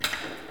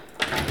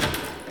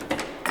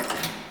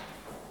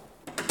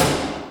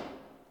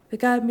They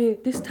gave me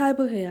this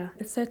table here,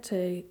 a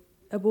settee,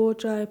 a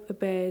wardrobe, a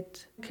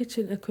bed,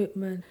 kitchen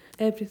equipment,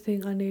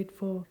 everything I need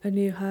for a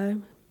new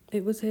home.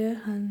 It was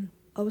here and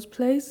I was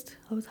pleased,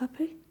 I was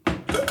happy.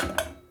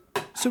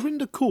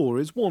 Surinder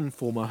Kaur is one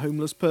former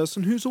homeless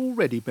person who's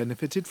already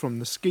benefited from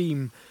the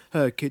scheme.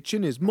 Her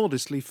kitchen is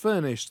modestly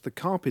furnished, the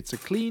carpets are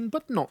clean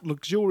but not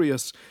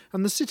luxurious,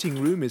 and the sitting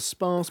room is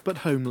sparse but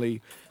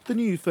homely. The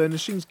new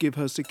furnishings give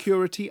her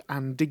security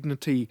and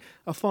dignity,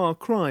 a far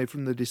cry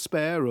from the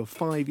despair of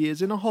 5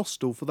 years in a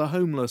hostel for the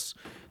homeless.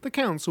 The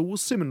council will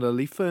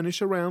similarly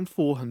furnish around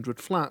 400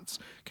 flats.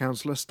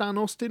 Councillor Stan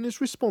Austin is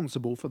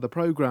responsible for the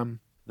programme.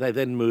 They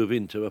then move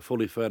into a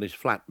fully furnished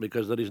flat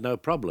because there is no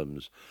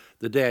problems.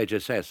 The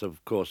DHSS,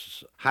 of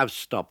course, have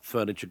stopped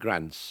furniture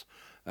grants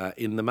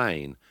in the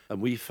main,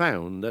 and we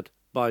found that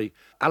by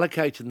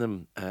allocating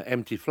them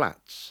empty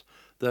flats,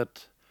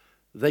 that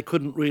they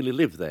couldn't really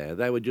live there.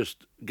 They were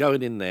just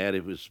going in there.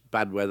 It was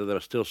bad weather. They were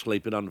still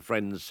sleeping on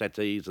friends'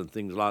 settees and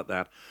things like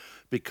that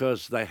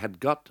because they had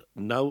got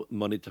no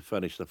money to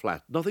furnish the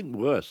flat. Nothing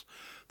worse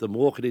than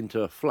walking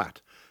into a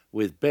flat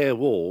with bare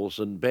walls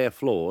and bare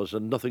floors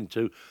and nothing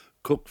to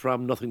cook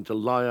from, nothing to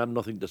lie on,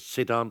 nothing to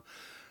sit on.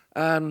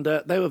 And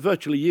they were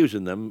virtually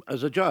using them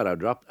as a gyro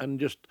drop and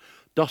just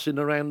dossing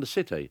around the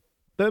city.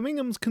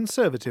 Birmingham's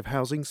Conservative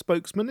housing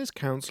spokesman is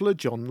Councillor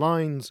John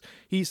Lyons.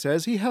 He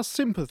says he has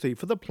sympathy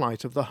for the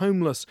plight of the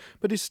homeless,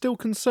 but is still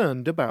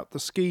concerned about the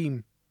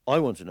scheme. I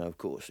want to know, of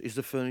course, is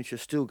the furniture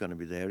still going to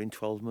be there in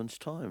 12 months'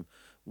 time?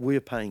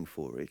 We're paying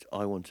for it.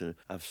 I want to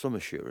have some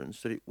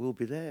assurance that it will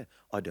be there.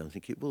 I don't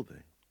think it will be.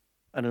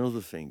 And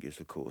another thing is,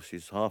 of course,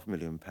 is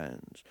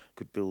 £500,000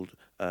 could build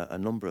a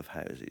number of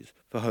houses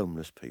for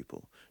homeless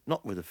people,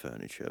 not with the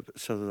furniture, but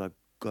so that they've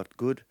got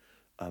good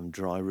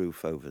dry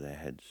roof over their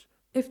heads.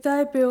 If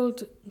they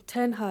build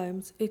 10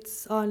 homes,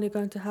 it's only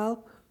going to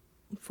help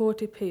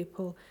 40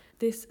 people.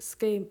 This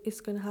scheme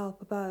is going to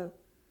help about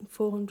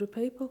 400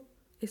 people.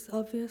 It's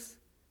obvious.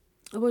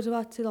 I would have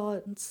had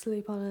to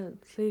sleep on a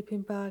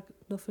sleeping bag,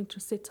 nothing to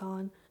sit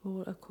on,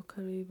 or a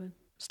cooker even.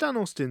 Stan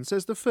Austin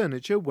says the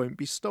furniture won't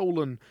be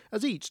stolen,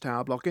 as each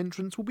tower block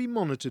entrance will be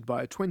monitored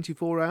by a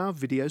 24-hour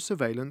video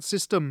surveillance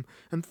system,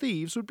 and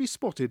thieves would be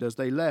spotted as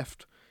they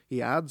left.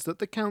 He adds that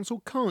the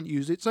council can't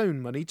use its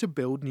own money to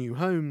build new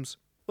homes.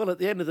 Well, at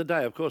the end of the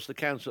day, of course, the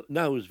council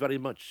knows very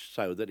much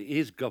so that it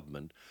is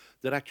government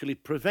that actually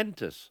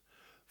prevent us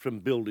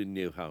from building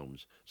new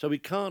homes. So we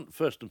can't,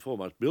 first and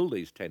foremost, build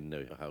these 10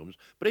 new homes,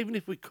 but even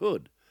if we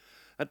could,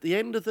 at the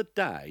end of the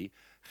day,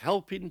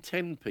 helping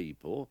 10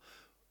 people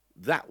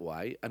that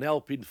way and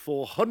helping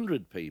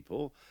 400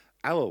 people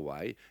our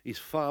way is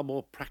far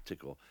more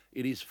practical.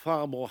 It is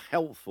far more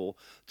helpful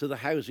to the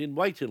housing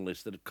waiting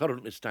list that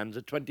currently stands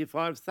at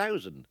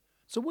 25,000.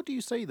 So what do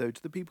you say, though,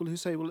 to the people who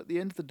say, well, at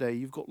the end of the day,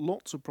 you've got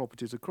lots of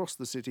properties across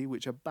the city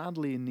which are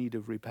badly in need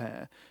of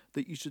repair,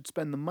 that you should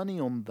spend the money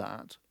on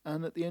that,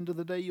 and at the end of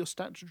the day, your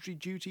statutory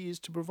duty is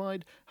to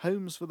provide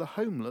homes for the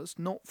homeless,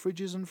 not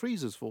fridges and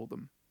freezers for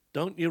them?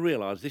 Don't you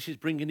realise this is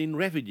bringing in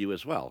revenue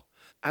as well?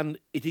 And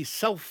it is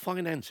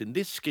self-financing.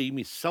 This scheme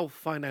is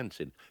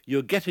self-financing.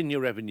 You're getting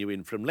your revenue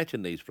in from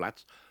letting these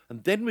flats,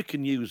 and then we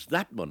can use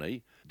that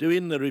money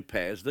doing the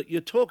repairs that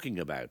you're talking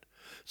about.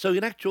 So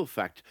in actual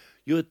fact,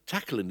 you're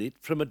tackling it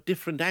from a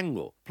different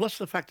angle. Plus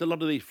the fact a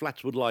lot of these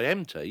flats would lie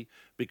empty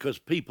because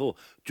people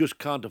just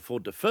can't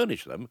afford to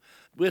furnish them.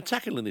 We're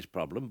tackling this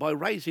problem by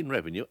raising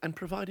revenue and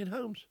providing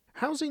homes.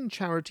 Housing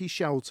Charity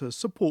Shelter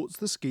supports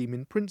the scheme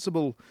in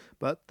principle,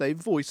 but they've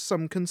voiced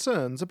some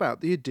concerns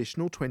about the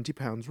additional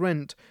 £20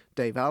 rent.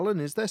 Dave Allen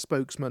is their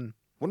spokesman.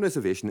 One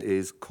reservation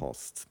is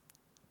costs.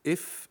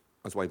 If,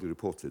 as widely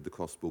reported, the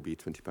cost will be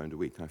 £20 a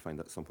week, I find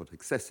that somewhat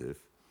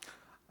excessive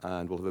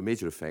and will have a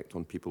major effect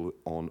on people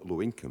on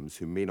low incomes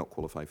who may not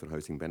qualify for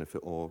housing benefit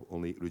or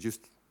only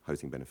reduced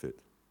housing benefit.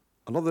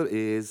 Another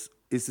is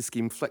the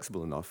scheme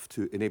flexible enough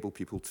to enable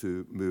people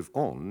to move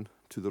on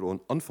to their own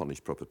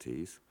unfurnished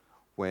properties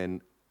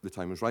when the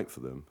time is right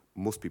for them?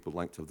 Most people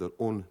like to have their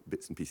own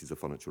bits and pieces of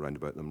furniture around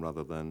about them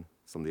rather than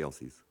somebody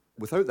else's.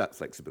 Without that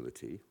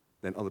flexibility,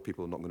 then other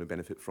people are not going to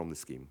benefit from the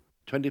scheme.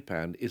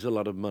 £20 is a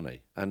lot of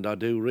money, and I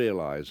do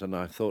realise, and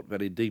I thought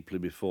very deeply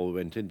before we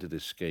went into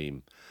this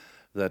scheme,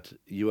 that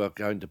you are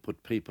going to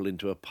put people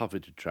into a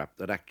poverty trap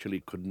that actually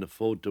couldn't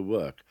afford to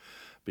work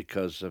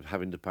because of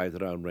having to pay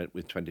their own rent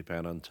with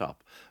 £20 on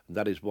top. And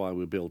that is why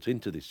we built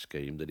into this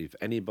scheme that if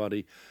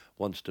anybody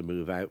wants to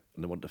move out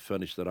and they want to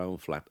furnish their own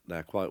flat,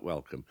 they're quite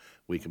welcome.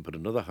 We can put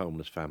another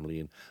homeless family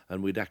in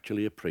and we'd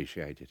actually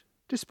appreciate it.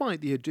 Despite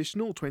the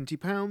additional £20,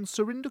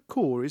 Surinder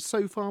Kaur is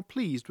so far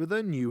pleased with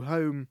her new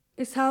home.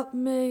 It's helped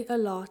me a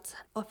lot.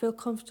 I feel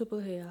comfortable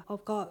here.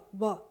 I've got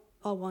what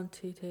I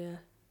wanted here.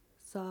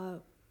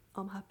 So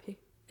I'm happy.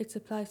 It's a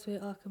place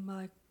where I can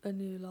make a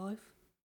new life.